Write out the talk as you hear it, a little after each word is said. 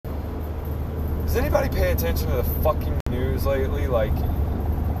Does anybody pay attention to the fucking news lately? Like,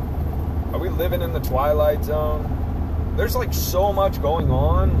 are we living in the Twilight Zone? There's like so much going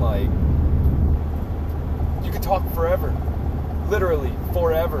on. Like, you could talk forever. Literally,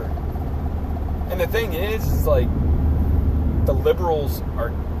 forever. And the thing is like, the liberals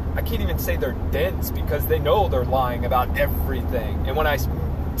are, I can't even say they're dense because they know they're lying about everything. And when I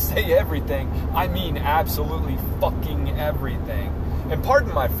say everything, I mean absolutely fucking everything. And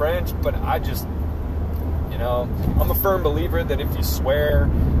pardon my French, but I just, you know, I'm a firm believer that if you swear,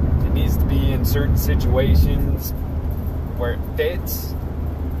 it needs to be in certain situations where it fits.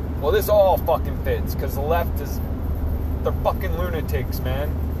 Well, this all fucking fits because the left is, they're fucking lunatics,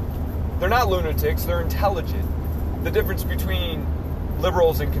 man. They're not lunatics, they're intelligent. The difference between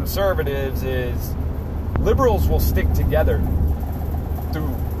liberals and conservatives is liberals will stick together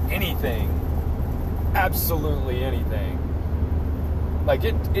through anything. Absolutely anything. Like,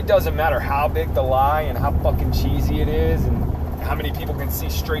 it doesn't matter how big the lie and how fucking cheesy it is and how many people can see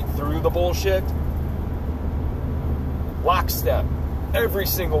straight through the bullshit. Lockstep. Every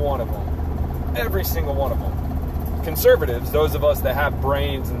single one of them. Every single one of them. Conservatives, those of us that have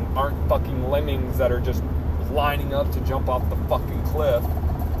brains and aren't fucking lemmings that are just lining up to jump off the fucking cliff.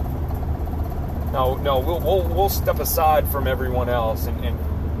 No, we'll step aside from everyone else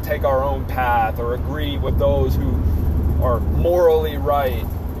and take our own path or agree with those who are morally right.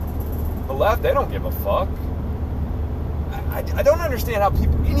 The left, they don't give a fuck. I don't understand how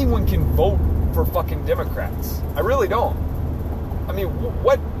anyone can vote for fucking Democrats. I really don't. I mean,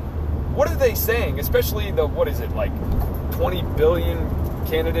 what are they saying? Especially the, what is it, like 20 billion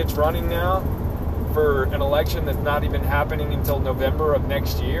candidates running now for an election that's not even happening until November of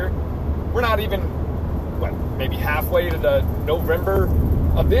next year. We're not even, maybe halfway to the November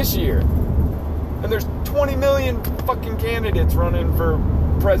of this year. And there's 20 million fucking candidates running for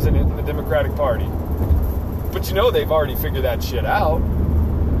president in the Democratic Party. But you know they've already figured that shit out.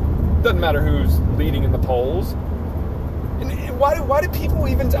 Doesn't matter who's leading in the polls. And why do people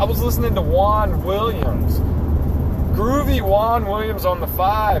even... I was listening to Juan Williams. Groovy Juan Williams on the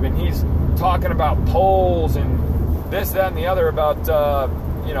 5, and he's talking about polls and this, that, and the other about,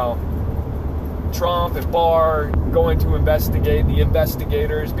 you know, Trump and Barr going to investigate the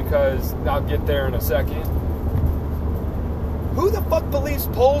investigators because I'll get there in a second. Who the fuck believes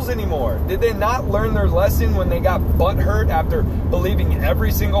polls anymore? Did they not learn their lesson when they got butthurt after believing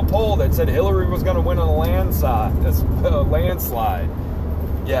every single poll that said Hillary was going to win on a landslide?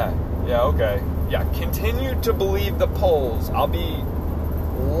 Yeah, okay. Yeah, continue to believe the polls. I'll be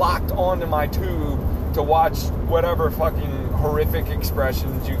locked onto my tube to watch whatever fucking horrific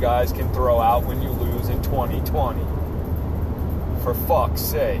expressions you guys can throw out when you lose in 2020. For fuck's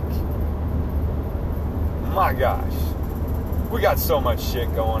sake. My gosh. We got so much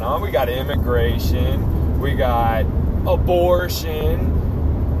shit going on. We got immigration. We got abortion.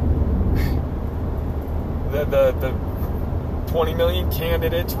 The 20 million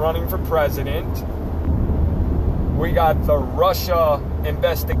candidates running for president. We got the Russia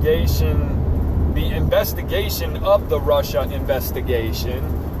investigation. The investigation of the Russia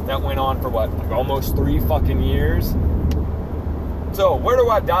investigation that went on for what? Like almost 3 fucking years. So, where do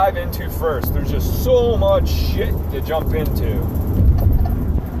I dive into first? There's just so much shit to jump into.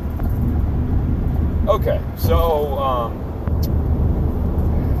 Okay, so,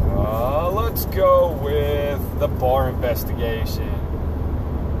 let's go with the Barr investigation.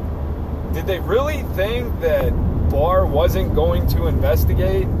 Did they really think that Barr wasn't going to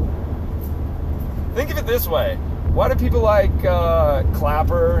investigate? Think of it this way. Why do people like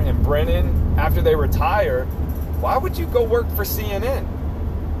Clapper and Brennan, after they retire, why would you go work for CNN?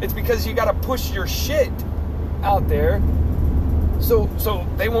 It's because you got to push your shit out there so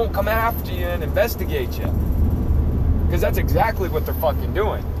they won't come after you and investigate you. Because that's exactly what they're fucking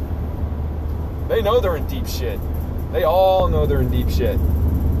doing. They know they're in deep shit. They all know they're in deep shit.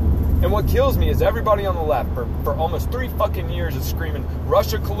 And what kills me is everybody on the left for almost 3 fucking years is screaming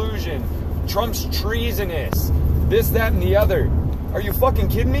Russia collusion, Trump's treasonous, this, that, and the other. Are you fucking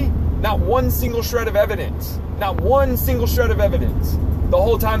kidding me? Not one single shred of evidence. Not one single shred of evidence. The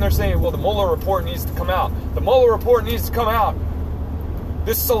whole time they're saying, well, the Mueller report needs to come out. The Mueller report needs to come out.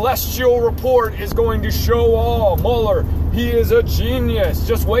 This celestial report is going to show all. Mueller, he is a genius.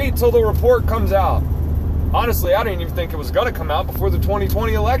 Just wait till the report comes out. Honestly, I didn't even think it was going to come out before the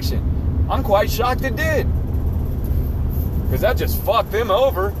 2020 election. I'm quite shocked it did. Because that just fucked them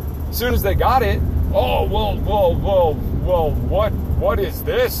over. As soon as they got it, oh, well, what is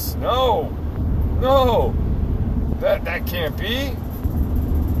this? No, that can't be.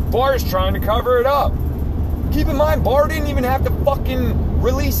 Barr's trying to cover it up. Keep in mind, Barr didn't even have to fucking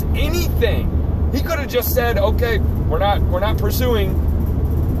release anything. He could have just said, okay, we're not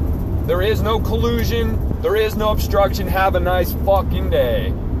pursuing. There is no collusion. There is no obstruction. Have a nice fucking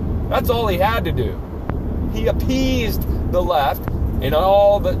day. That's all he had to do. He appeased the left and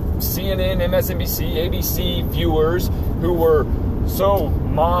all the CNN, MSNBC, ABC viewers who were so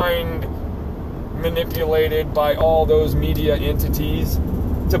mind manipulated by all those media entities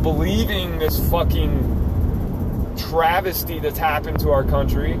to believing this fucking travesty that's happened to our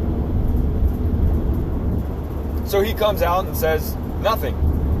country. So he comes out and says nothing.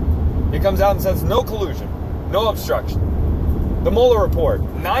 He comes out and says no collusion, no obstruction. The Mueller report,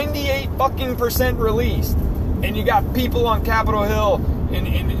 98% released. And you got people on Capitol Hill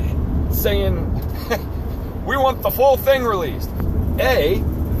in saying, we want the full thing released. A,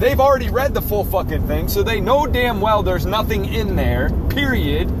 they've already read the full fucking thing, so they know damn well there's nothing in there,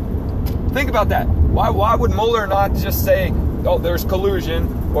 period. Think about that. Why would Mueller not just say, oh, there's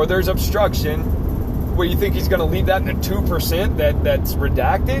collusion or there's obstruction? Where you think he's going to leave that in the 2% that's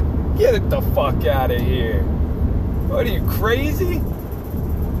redacted? Get it the fuck out of here. What are you, crazy?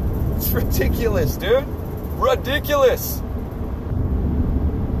 It's ridiculous, dude. Ridiculous.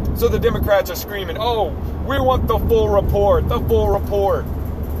 So the Democrats are screaming, oh, we want the full report, the full report.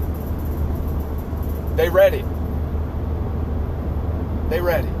 They read it. They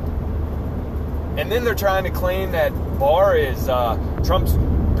read it. And then they're trying to claim that Barr is Trump's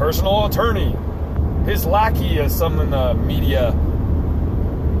personal attorney. His lackey, as some in the media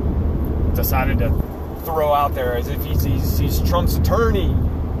decided to throw out there, as if he's Trump's attorney.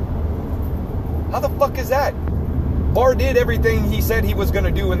 How the fuck is that? Barr did everything he said he was going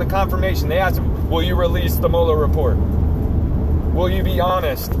to do in the confirmation. They asked him, will you release the Mueller report? Will you be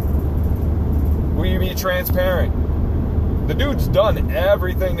honest? Will you be transparent? The dude's done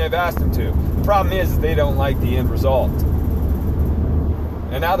everything they've asked him to. The problem is they don't like the end result.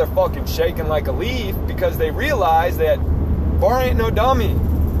 And now they're fucking shaking like a leaf because they realize that Barr ain't no dummy.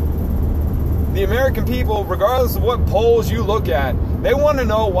 The American people, regardless of what polls you look at, they want to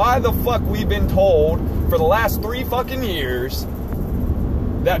know why the fuck we've been told for the last 3 fucking years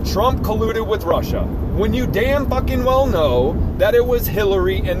that Trump colluded with Russia, when you damn fucking well know that it was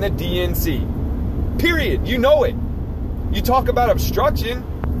Hillary and the DNC. Period. You know it. You talk about obstruction.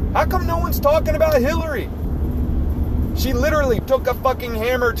 How come no one's talking about Hillary? She literally took a fucking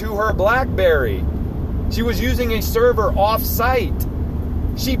hammer to her BlackBerry. She was using a server off-site.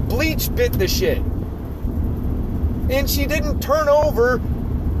 She bleach bit the shit. And she didn't turn over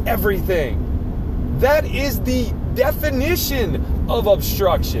everything. That is the definition of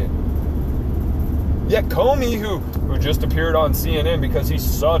obstruction. Yet Comey, who just appeared on CNN because he's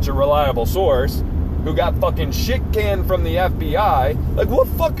such a reliable source, who got fucking shit canned from the FBI, like, what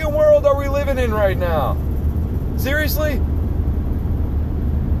fucking world are we living in right now? Seriously?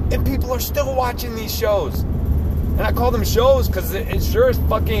 And people are still watching these shows. And I call them shows because it sure is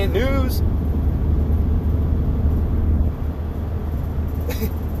fucking news.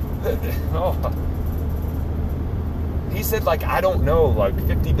 Oh. He said, like, I don't know, like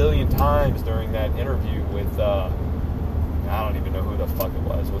 50 billion times during that interview with, I don't even know who the fuck it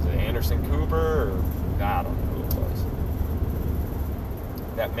was. Was it Anderson Cooper? Or, I don't know who it was.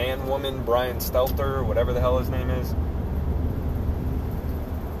 That man-woman, Brian Stelter, whatever the hell his name is.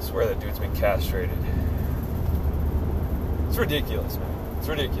 I swear that dude's been castrated. It's ridiculous, man. It's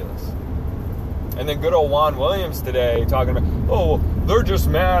ridiculous. And then good old Juan Williams today talking about, oh, they're just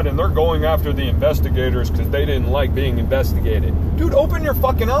mad and they're going after the investigators because they didn't like being investigated. Dude, open your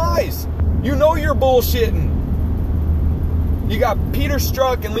fucking eyes. You know you're bullshitting. You got Peter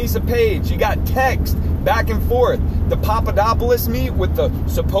Strzok and Lisa Page. You got text back and forth. The Papadopoulos meet with the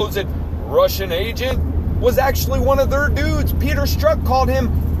supposed Russian agent was actually one of their dudes. Peter Strzok called him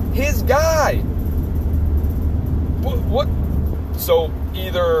his guy. What? So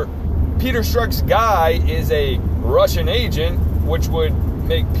either Peter Strzok's guy is a Russian agent, which would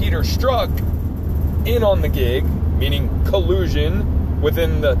make Peter Strzok in on the gig, meaning collusion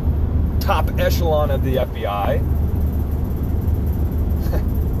within the top echelon of the FBI.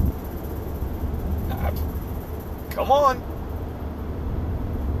 Come on.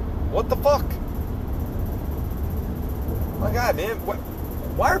 What the fuck? My God, man.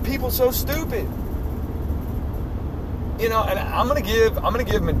 Why are people so stupid? You know, and I'm gonna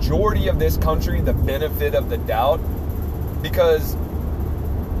give majority of this country the benefit of the doubt, because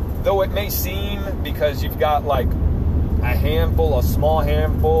though it may seem, because you've got like a small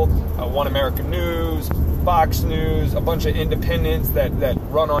handful, One American News, Fox News, a bunch of independents that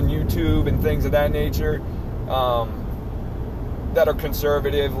run on YouTube and things of that nature, that are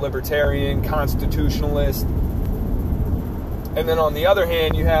conservative, libertarian, constitutionalist. And then on the other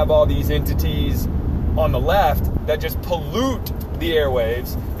hand, you have all these entities on the left that just pollute the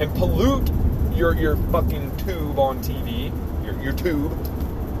airwaves and pollute your fucking tube on TV, your tube.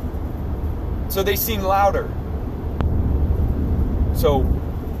 So they seem louder. So,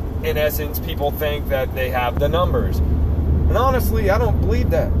 in essence, people think that they have the numbers. And honestly, I don't believe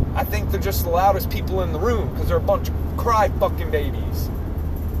that. I think they're just the loudest people in the room because they're a bunch of cry fucking babies.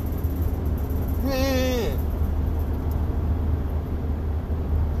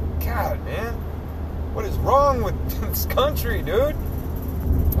 God, man. What is wrong with this country, dude?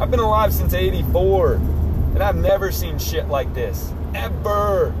 I've been alive since 84, and I've never seen shit like this.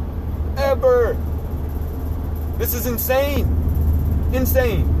 Ever. Ever. This is insane.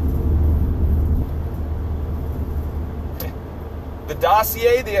 Insane. The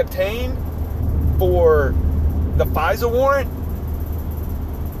dossier they obtained for the FISA warrant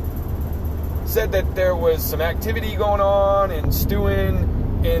said that there was some activity going on and stewing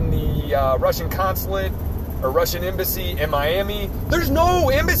in the Russian consulate or Russian embassy in Miami. There's no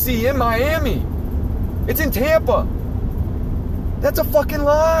embassy in Miami. It's in Tampa. That's a fucking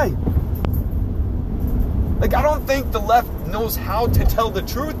lie. Like, I don't think the left knows how to tell the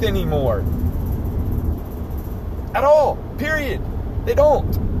truth anymore. At all. Period. They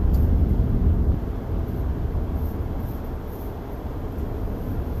don't.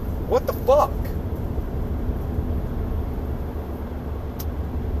 What the fuck?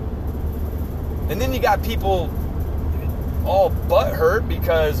 And then you got people all butthurt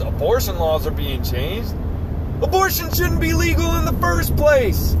because abortion laws are being changed. Abortion shouldn't be legal in the first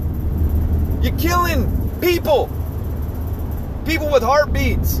place. You're killing people. People with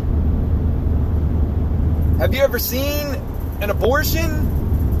heartbeats. Have you ever seen an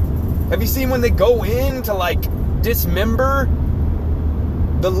abortion? Have you seen when they go in to, like, dismember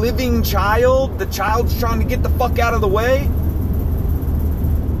the living child? The child's trying to get the fuck out of the way?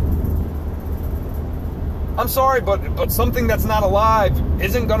 I'm sorry, but something that's not alive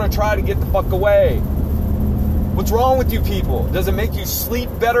isn't gonna try to get the fuck away. What's wrong with you people? Does it make you sleep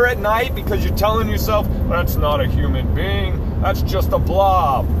better at night because you're telling yourself, that's not a human being, that's just a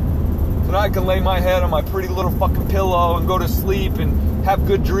blob? So now I can lay my head on my pretty little fucking pillow and go to sleep and have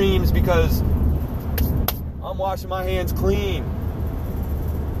good dreams because I'm washing my hands clean.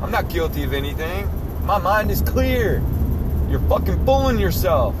 I'm not guilty of anything. My mind is clear. You're fucking fooling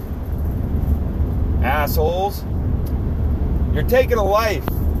yourself. Assholes. You're taking a life.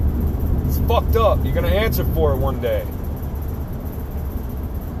 It's fucked up. You're gonna answer for it one day.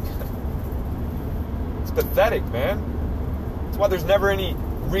 It's pathetic, man. That's why there's never any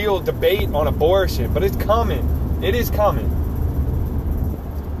real debate on abortion, but it's coming. It is coming.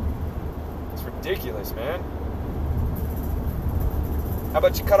 It's ridiculous, man. How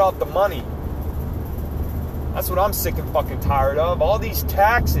about you cut off the money? That's what I'm sick and fucking tired of. All these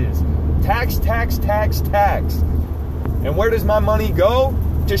taxes. Tax, tax, tax, tax. And where does my money go?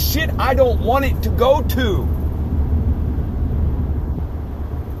 To shit I don't want it to go to.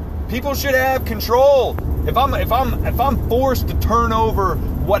 People should have control. If I'm forced to turn over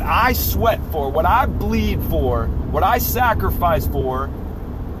what I sweat for, what I bleed for, what I sacrifice for,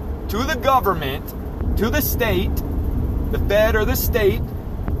 to the government, to the state, the Fed or the state,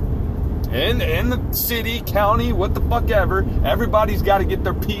 and the city, county, what the fuck ever, everybody's got to get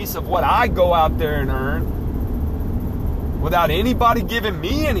their piece of what I go out there and earn without anybody giving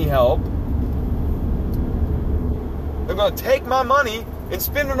me any help. They're going to take my money and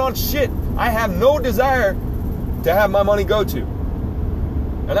spend it on shit I have no desire to have my money go to.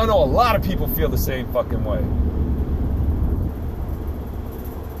 And I know a lot of people feel the same fucking way.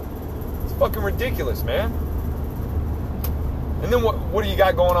 It's fucking ridiculous, man. And then what do you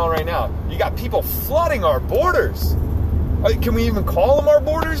got going on right now? You got people flooding our borders. Can we even call them our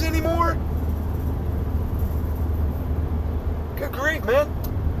borders anymore? Good grief, man.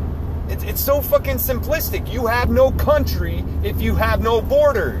 It's so fucking simplistic. You have no country if you have no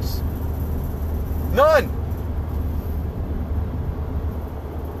borders. None.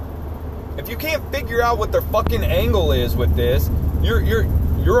 If you can't figure out what their fucking angle is with this,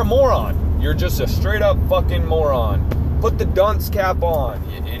 you're a moron. You're just a straight up fucking moron. Put the dunce cap on,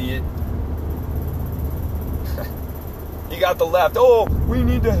 you idiot. You got the left. Oh, we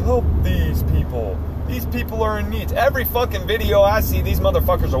need to help these people. These people are in need. Every fucking video I see, these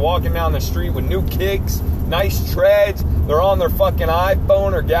motherfuckers are walking down the street with new kicks, nice treads. They're on their fucking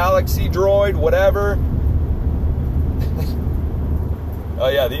iPhone or Galaxy Droid, whatever. Oh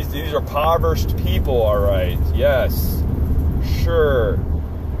yeah, these are impoverished people, all right. Yes, sure.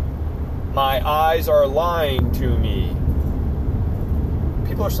 My eyes are lying to me.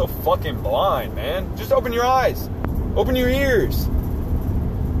 People are so fucking blind, man. Just open your eyes. Open your ears.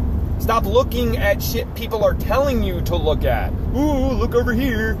 Stop looking at shit people are telling you to look at. Ooh, look over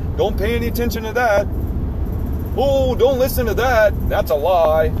here. Don't pay any attention to that. Oh, don't listen to that. That's a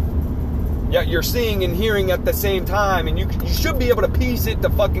lie. Yeah, you're seeing and hearing at the same time, and you should be able to piece it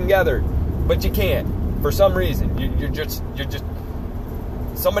together, but you can't for some reason. You're just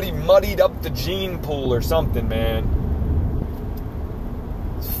somebody muddied up the gene pool or something, man.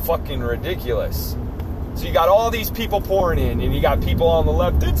 It's fucking ridiculous. So you got all these people pouring in, and you got people on the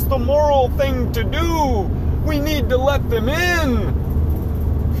left. It's the moral thing to do. We need to let them in.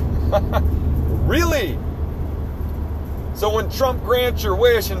 Really? So when Trump grants your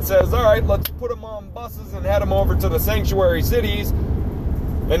wish and says, all right, let's put them on buses and head them over to the sanctuary cities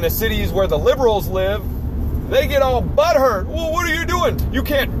and the cities where the liberals live, they get all butthurt. Well, what are you doing? You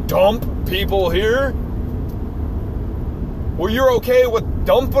can't dump people here. Well, you're okay with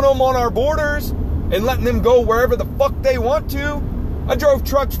dumping them on our borders and letting them go wherever the fuck they want to? I drove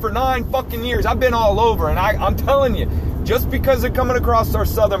trucks for 9 fucking years. I've been all over, and I'm telling you, just because they're coming across our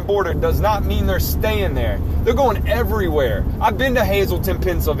southern border does not mean they're staying there. They're going everywhere. I've been to Hazleton,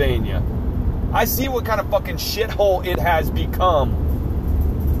 Pennsylvania. I see what kind of fucking shithole it has become.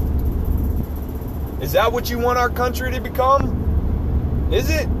 Is that what you want our country to become? Is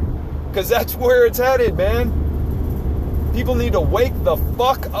it? Because that's where it's headed, man. People need to wake the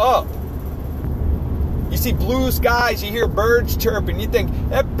fuck up. You see blue skies, you hear birds chirping, you think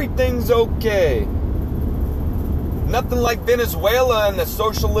everything's okay. Nothing like Venezuela and the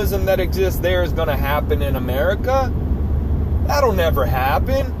socialism that exists there is going to happen in America. That'll never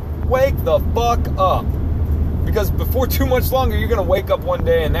happen. Wake the fuck up. Because before too much longer, you're going to wake up one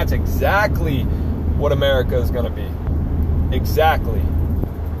day and that's exactly what America is going to be. Exactly.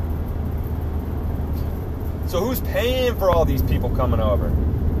 So who's paying for all these people coming over?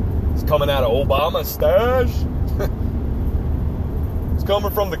 It's coming out of Obama's stash? It's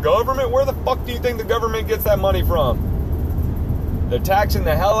coming from the government? Where the fuck do you think the government gets that money from? They're taxing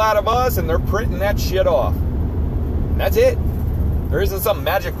the hell out of us and they're printing that shit off. And that's it. There isn't some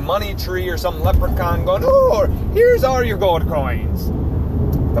magic money tree or some leprechaun going, oh, here's all your gold coins.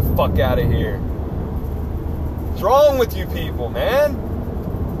 Get the fuck out of here. What's wrong with you people, man?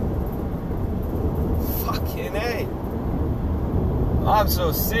 Fucking A. I'm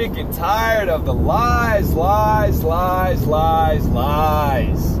so sick and tired of the lies, lies, lies, lies,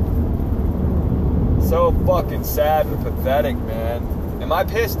 lies. So fucking sad and pathetic, man. Am I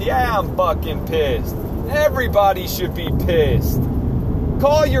pissed? Yeah, I'm fucking pissed. Everybody should be pissed.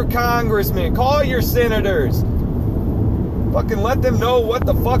 Call your congressmen, call your senators. Fucking let them know what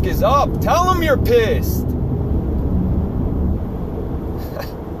the fuck is up. Tell them you're pissed.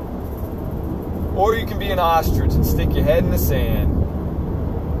 Or you can be an ostrich and stick your head in the sand.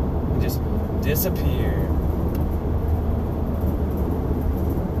 Just disappear.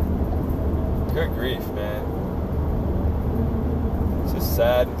 Good grief, man. It's just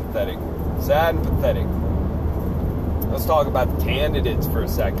sad and pathetic. Sad and pathetic. Let's talk about the candidates for a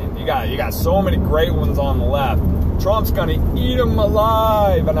second. You got so many great ones on the left. Trump's gonna eat them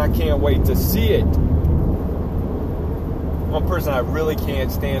alive, and I can't wait to see it. One person I really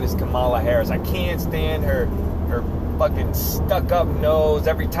can't stand is Kamala Harris. I can't stand her fucking stuck-up nose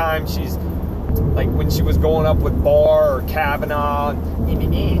every time she's, like when she was going up with Barr or Kavanaugh.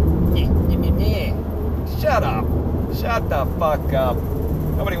 Shut up. Shut the fuck up.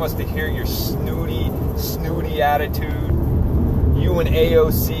 Nobody wants to hear your snooty attitude. You and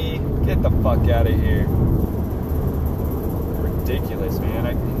AOC, get the fuck out of here. Ridiculous,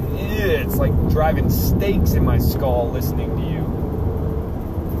 man. It's like driving stakes in my skull listening to you.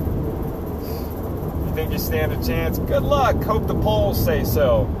 You think you stand a chance? Good luck. Hope the polls say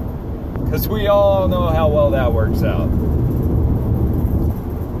so. Because we all know how well that works out.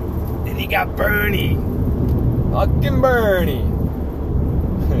 Then you got Bernie. Fucking Bernie.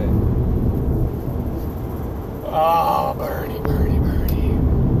 Oh, Bernie.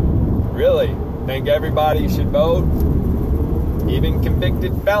 Really? Think everybody should vote? Even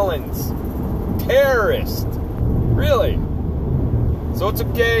convicted felons? Terrorists? Really? So it's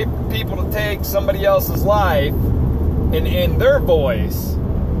okay for people to take somebody else's life and end their voice,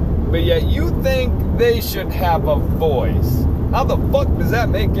 but yet you think they should have a voice. How the fuck does that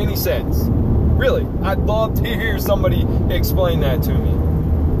make any sense? Really? I'd love to hear somebody explain that to me.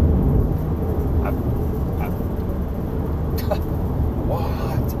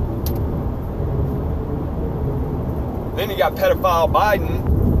 What? Then you got pedophile Biden,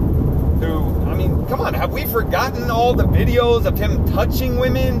 who, I mean, come on, have we forgotten all the videos of him touching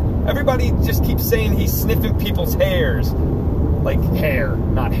women? Everybody just keeps saying he's sniffing people's hairs. Like hair,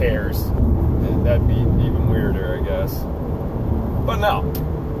 not hairs. that'd be even weirder, I guess. But no.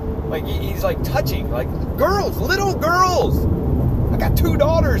 Like, he's like touching, like, girls, little girls. I got 2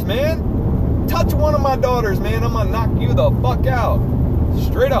 daughters, man. Touch one of my daughters, man. I'm gonna knock you the fuck out.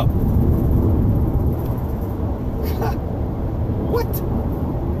 Straight up. What?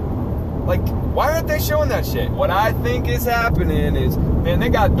 Like, why aren't they showing that shit? What I think is happening is, man, they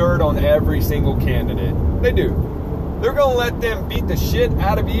got dirt on every single candidate. They do. They're gonna let them beat the shit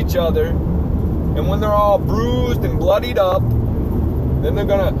out of each other. And when they're all bruised and bloodied up, then they're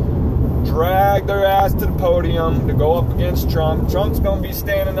gonna drag their ass to the podium to go up against Trump. Trump's gonna be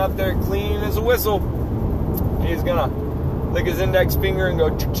standing up there clean as a whistle. He's gonna lick his index finger and go,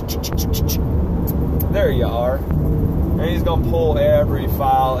 there you are. And he's gonna pull every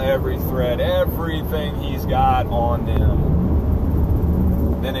file, every thread, everything he's got on them.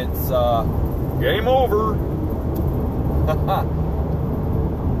 Then it's game over.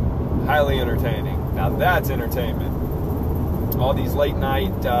 Highly entertaining. Now that's entertainment. All these late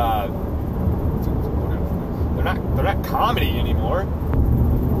night, they're not comedy anymore.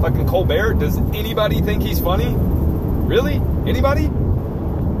 Fucking Colbert, does anybody think he's funny? Really? Anybody?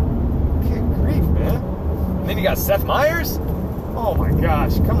 Good grief, man. And then you got Seth Meyers? Oh my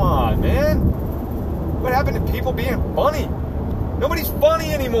gosh, come on, man. What happened to people being funny? Nobody's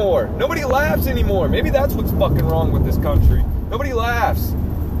funny anymore. Nobody laughs anymore. Maybe that's what's fucking wrong with this country. Nobody laughs.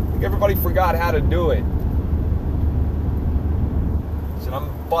 I think everybody forgot how to do it. And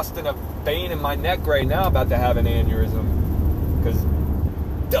I'm busting a vein in my neck right now about to have an aneurysm. Because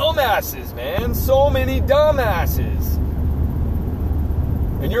dumbasses, man. So many dumbasses.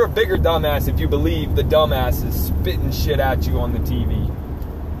 And you're a bigger dumbass if you believe the dumbass is spitting shit at you on the TV.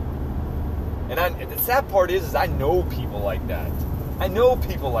 And the sad part is I know people like that. I know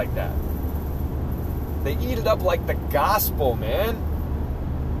people like that. They eat it up like the gospel, man.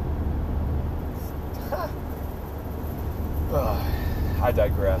 I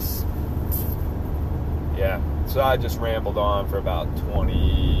digress. Yeah, so I just rambled on for about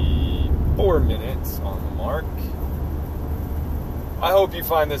 24 minutes on the mark. I hope you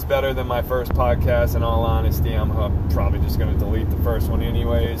find this better than my first podcast. In all honesty, I'm probably just going to delete the first one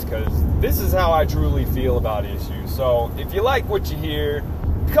anyways, because this is how I truly feel about issues. So if you like what you hear,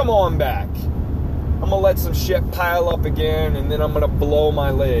 come on back. I'm going to let some shit pile up again, and then I'm going to blow my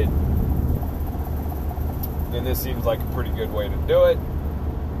lid. And this seems like a pretty good way to do it.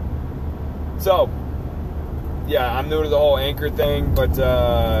 So, yeah, I'm new to the whole anchor thing, but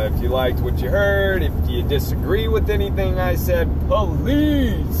if you liked what you heard, if you disagree with anything I said,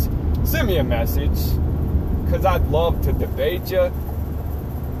 please send me a message, because I'd love to debate you.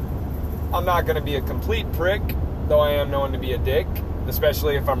 I'm not going to be a complete prick, though I am known to be a dick,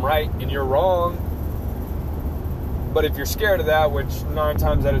 especially if I'm right and you're wrong. But if you're scared of that, which 9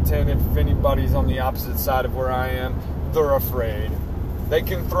 times out of 10, if anybody's on the opposite side of where I am, they're afraid. They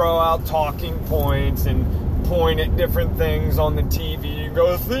can throw out talking points and point at different things on the TV and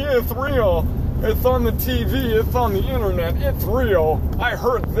go, see, it's real. It's on the TV. It's on the internet. It's real. I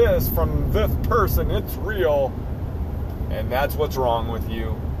heard this from this person. It's real. And that's what's wrong with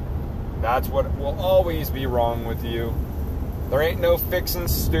you. That's what will always be wrong with you. There ain't no fixing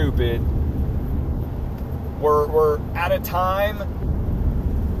stupid. We're at a time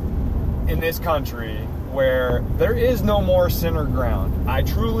in this country where there is no more center ground. I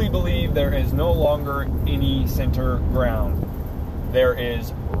truly believe there is no longer any center ground. There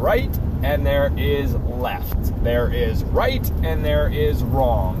is right and there is left. There is right and there is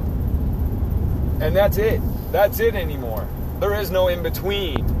wrong. And that's it. That's it anymore. There is no in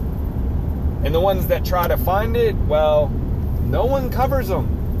between. And the ones that try to find it, well, no one covers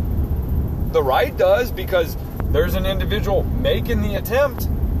them. The right does, because there's an individual making the attempt.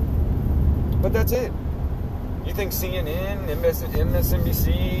 But that's it. You think CNN,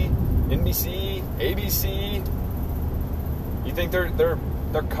 MSNBC, NBC, ABC, you think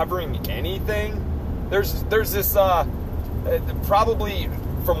they're covering anything? There's this probably,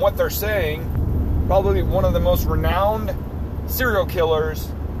 from what they're saying, probably one of the most renowned serial killers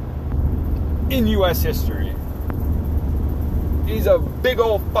in U.S. history. He's a big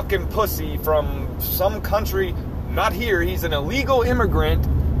old fucking pussy from some country, not here. He's an illegal immigrant,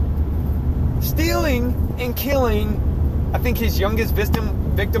 stealing and killing. I think his youngest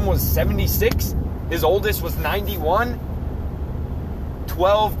victim was 76. His oldest was 91.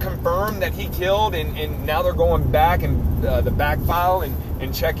 12 confirmed that he killed, and now they're going back and the back file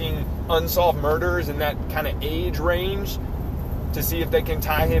and checking unsolved murders in that kind of age range to see if they can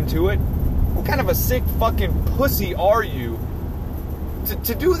tie him to it. What kind of a sick fucking pussy are you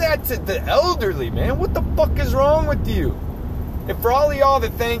to do that to the elderly, man? What the fuck is wrong with you? And for all of y'all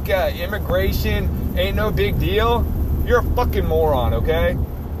that think immigration ain't no big deal, you're a fucking moron, okay?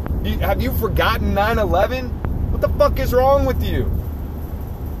 Have you forgotten 9/11? What the fuck is wrong with you?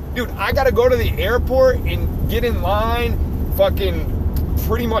 Dude, I gotta go to the airport and get in line, fucking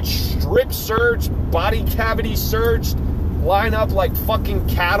pretty much strip searched, body cavity searched, line up like fucking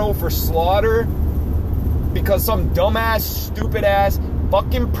cattle for slaughter because some dumbass, stupid ass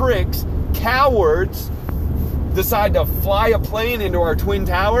fucking pricks, cowards, decide to fly a plane into our Twin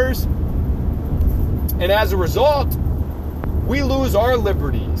Towers. And as a result, we lose our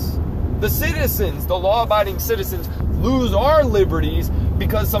liberties. The citizens, the law-abiding citizens, lose our liberties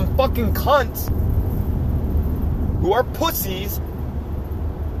because some fucking cunts who are pussies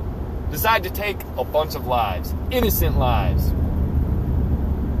decide to take a bunch of lives, innocent lives.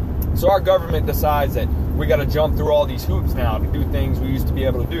 So our government decides that we got to jump through all these hoops now to do things we used to be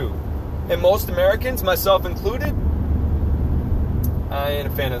able to do. And most Americans, myself included, I ain't a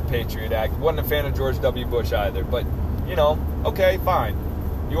fan of the Patriot Act. Wasn't a fan of George W. Bush either. But, you know, okay, fine.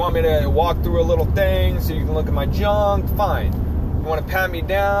 You want me to walk through a little thing so you can look at my junk? Fine. You want to pat me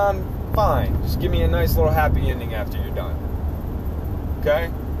down? Fine. Just give me a nice little happy ending after you're done. Okay?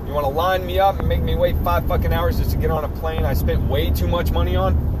 You want to line me up and make me wait 5 fucking hours just to get on a plane I spent way too much money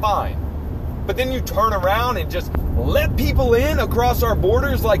on? Fine. But then you turn around and just let people in across our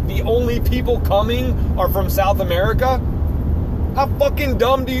borders like the only people coming are from South America? How fucking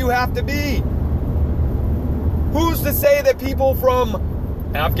dumb do you have to be? Who's to say that people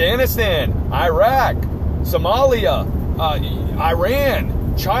from Afghanistan, Iraq, Somalia,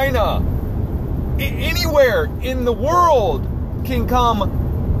 Iran, China, anywhere in the world can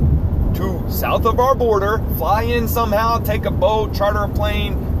come to south of our border, fly in somehow, take a boat, charter a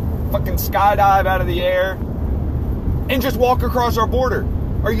plane, fucking skydive out of the air, and just walk across our border?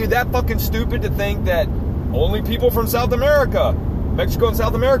 Are you that fucking stupid to think that only people from South America, Mexico and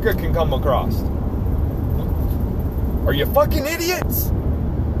South America, can come across? Are you fucking idiots?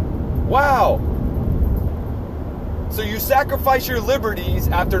 Wow. So you sacrifice your liberties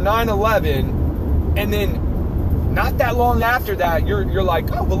after 9/11, and then not that long after that, you're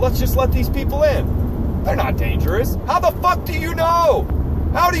like, oh, well, let's just let these people in. They're not dangerous. How the fuck do you know?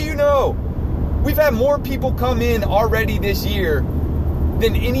 How do you know? We've had more people come in already this year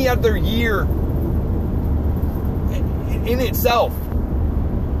than any other year in itself.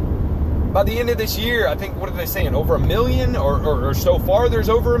 By the end of this year, I think, what are they saying? Over 1 million? Or so far there's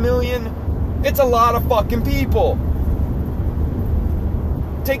over 1 million? It's a lot of fucking people.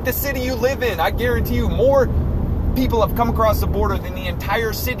 Take the city you live in. I guarantee you more people have come across the border than the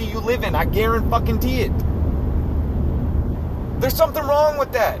entire city you live in. I guarantee it. There's something wrong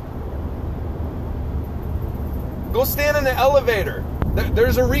with that. Go stand in the elevator.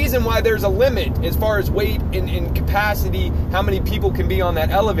 There's a reason why there's a limit as far as weight and capacity, how many people can be on that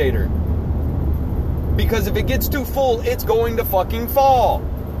elevator. Because if it gets too full, it's going to fucking fall.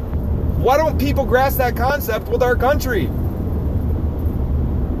 Why don't people grasp that concept with our country?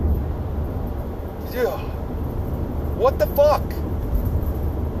 Yeah. What the fuck?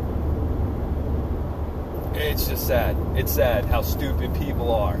 It's just sad. It's sad how stupid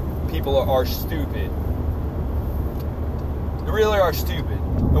people are. People are stupid. They really are stupid.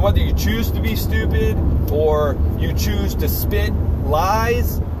 And whether you choose to be stupid or you choose to spit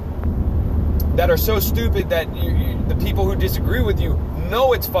lies that are so stupid that the people who disagree with you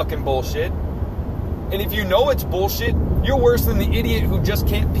know it's fucking bullshit. And if you know it's bullshit, you're worse than the idiot who just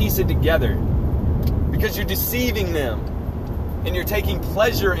can't piece it together. Because you're deceiving them. And you're taking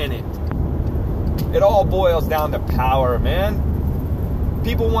pleasure in it. It all boils down to power, man.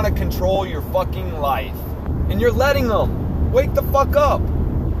 People want to control your fucking life. And you're letting them. Wake the fuck up.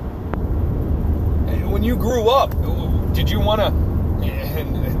 When you grew up, did you want to...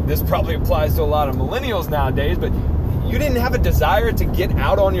 And this probably applies to a lot of millennials nowadays, but you didn't have a desire to get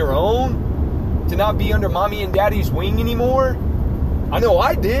out on your own? To not be under mommy and daddy's wing anymore? I know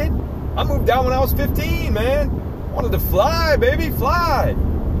I did. I moved out when I was 15, man. Wanted to fly, baby, fly.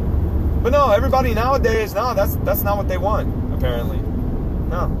 But no, everybody nowadays, no, that's not what they want, apparently.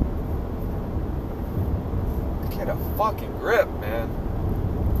 No. Get a fucking grip, man.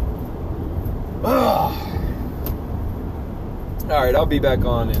 Alright, I'll be back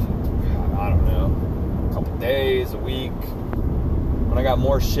on in, I don't know, a couple days, a week, when I got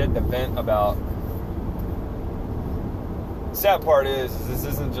more shit to vent about. The sad part is this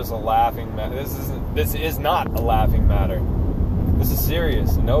isn't just a laughing matter. This is not a laughing matter. This is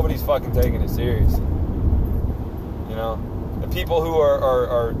serious, and nobody's fucking taking it serious. You know, the people who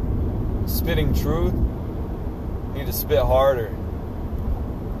are spitting truth need to spit harder,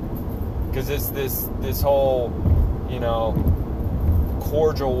 because it's this whole, you know,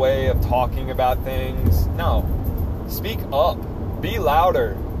 cordial way of talking about things. No. Speak up. Be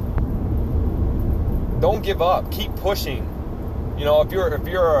louder. Don't give up. Keep pushing. You know, if you're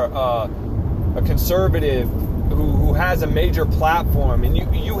a conservative who has a major platform and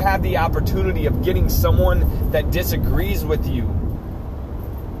you have the opportunity of getting someone that disagrees with you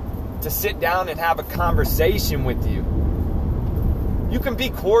to sit down and have a conversation with you, you can be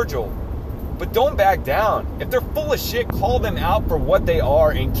cordial, but don't back down. If they're full of shit, call them out for what they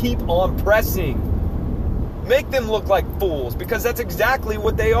are and keep on pressing. Make them look like fools, because that's exactly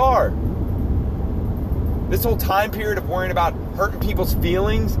what they are. This whole time period of worrying about hurting people's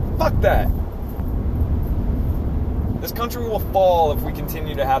feelings, fuck that. This country will fall if we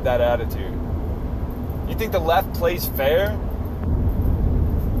continue to have that attitude. You think the left plays fair?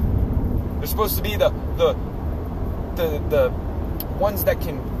 They're supposed to be the ones that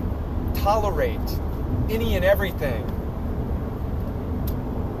can tolerate any and everything.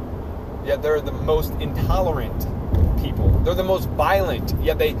 Yet they're the most intolerant people. They're the most violent.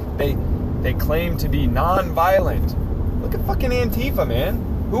 Yet they claim to be non-violent. Look at fucking Antifa, man.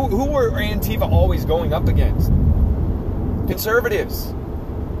 Who were Antifa always going up against? Conservatives.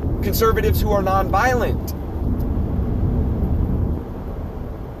 Conservatives who are non-violent.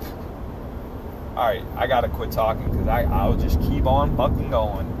 Alright, I gotta quit talking because I'll just keep on fucking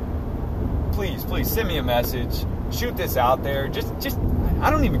going. Please send me a message. Shoot this out there. Just I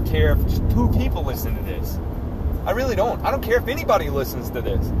don't even care if just 2 people listen to this. I really don't. I don't care if anybody listens to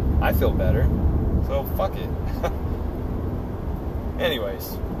this. I feel better. So fuck it.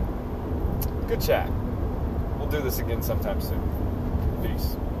 Anyways, good chat. We'll do this again sometime soon.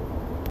 Peace.